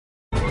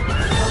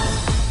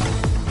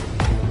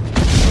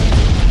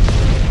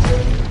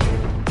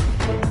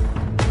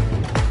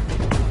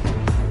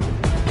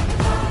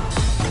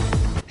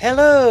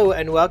Hello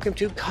and welcome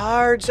to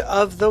Cards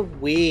of the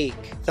Week.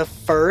 The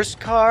first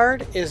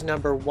card is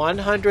number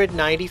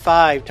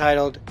 195,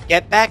 titled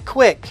Get Back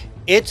Quick,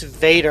 It's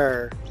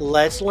Vader.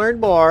 Let's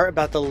learn more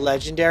about the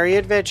legendary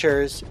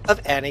adventures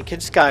of Anakin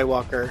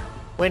Skywalker.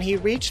 When he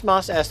reached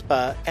Mos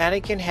Espa,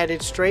 Anakin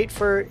headed straight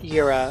for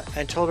Yira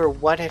and told her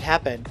what had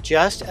happened,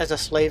 just as a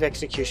slave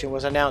execution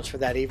was announced for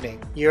that evening.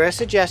 Yira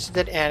suggested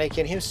that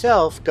Anakin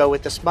himself go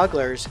with the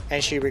smugglers,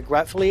 and she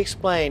regretfully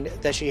explained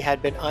that she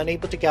had been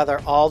unable to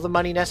gather all the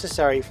money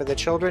necessary for the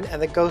children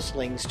and the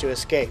ghostlings to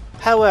escape.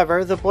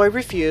 However, the boy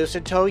refused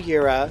and told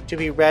Yira to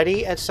be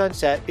ready at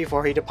sunset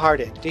before he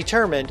departed,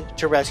 determined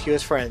to rescue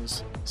his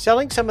friends.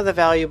 Selling some of the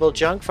valuable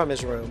junk from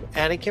his room,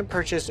 Anakin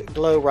purchased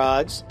glow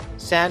rods,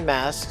 sand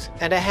masks,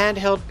 and a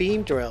handheld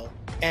beam drill,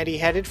 and he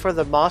headed for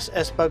the Mos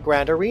Espa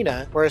Grand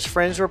Arena where his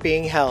friends were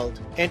being held.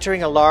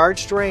 Entering a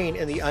large drain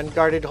in the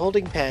unguarded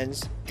holding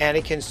pens,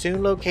 Anakin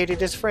soon located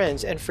his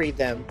friends and freed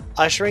them,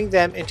 ushering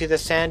them into the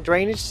sand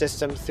drainage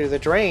system through the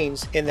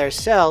drains in their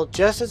cell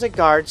just as a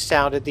guard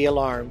sounded the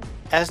alarm.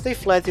 As they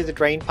fled through the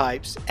drain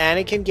pipes,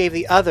 Anakin gave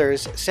the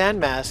others sand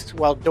masks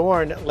while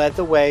Dorn led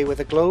the way with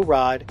a glow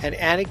rod and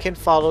Anakin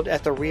followed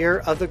at the rear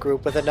of the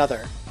group with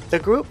another. The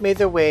group made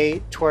their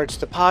way towards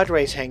the pod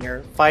race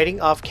hangar,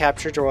 fighting off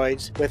capture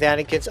droids with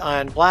Anakin's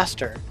ion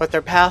blaster, but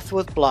their path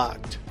was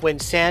blocked when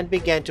sand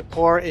began to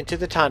pour into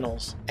the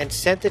tunnels and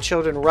sent the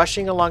children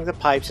rushing along the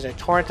pipes in a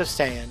torrent of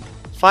sand.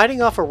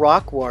 Fighting off a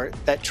rock wart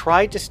that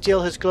tried to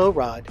steal his glow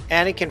rod,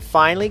 Anakin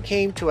finally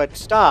came to a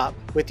stop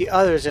with the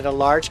others in a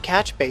large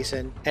catch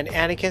basin, and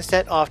Anakin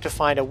set off to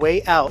find a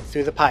way out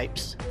through the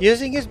pipes.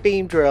 Using his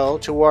beam drill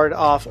to ward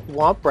off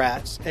womp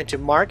rats and to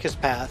mark his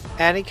path,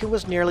 Anakin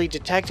was nearly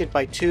detected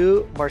by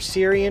two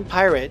Marcerian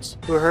pirates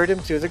who heard him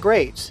through the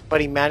grates,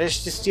 but he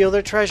managed to steal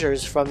their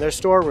treasures from their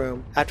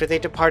storeroom after they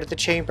departed the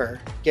chamber,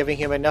 giving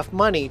him enough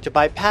money to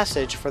buy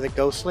passage for the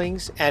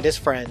ghostlings and his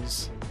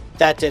friends.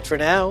 That's it for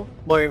now.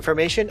 More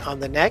information on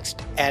the next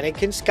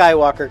Anakin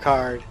Skywalker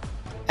card.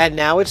 And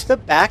now it's the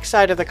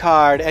backside of the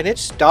card, and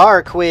it's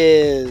Star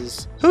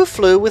Quiz. Who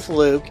flew with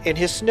Luke in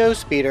his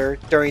snowspeeder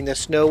during the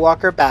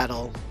Snowwalker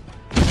battle?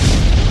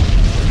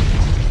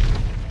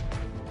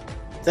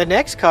 The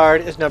next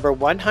card is number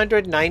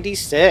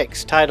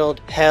 196,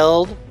 titled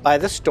Held by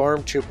the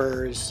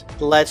Stormtroopers.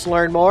 Let's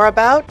learn more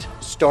about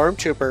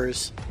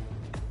Stormtroopers.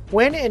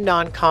 When in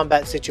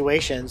non-combat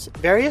situations,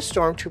 various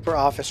Stormtrooper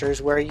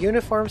officers wear a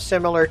uniform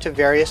similar to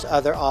various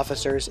other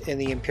officers in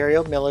the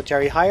Imperial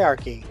military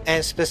hierarchy,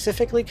 and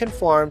specifically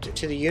conformed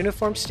to the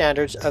uniform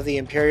standards of the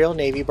Imperial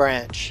Navy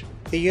branch.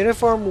 The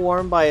uniform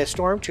worn by a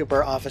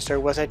Stormtrooper officer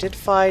was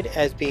identified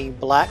as being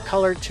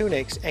black-colored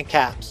tunics and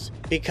caps.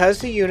 Because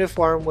the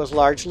uniform was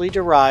largely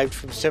derived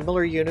from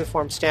similar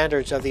uniform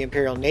standards of the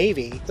Imperial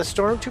Navy, the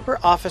Stormtrooper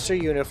officer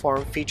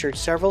uniform featured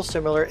several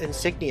similar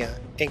insignia,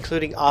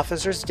 including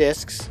officers'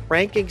 discs,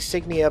 rank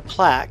insignia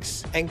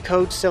plaques, and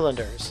code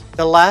cylinders,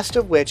 the last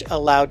of which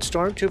allowed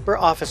Stormtrooper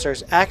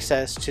officers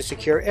access to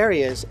secure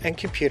areas and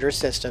computer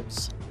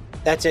systems.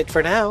 That's it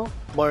for now.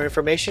 More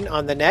information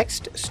on the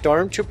next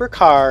Stormtrooper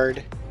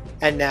card.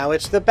 And now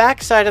it's the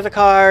backside of the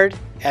card,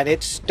 and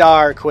it's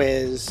Star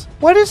Quiz.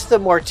 What is the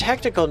more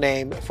technical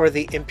name for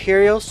the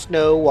Imperial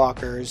Snow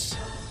Walkers?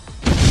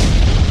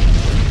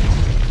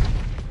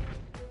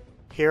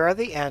 Here are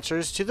the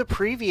answers to the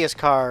previous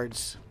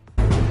cards.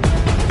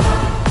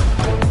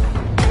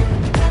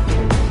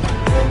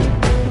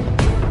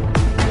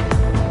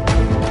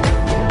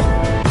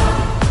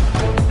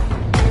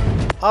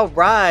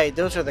 Alright,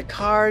 those are the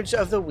cards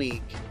of the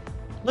week.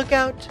 Look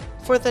out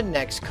for the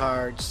next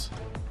cards.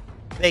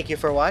 Thank you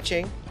for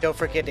watching. Don't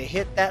forget to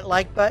hit that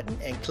like button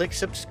and click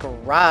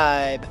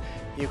subscribe.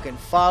 You can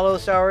follow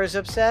Star Wars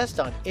Obsessed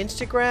on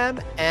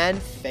Instagram and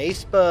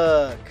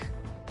Facebook.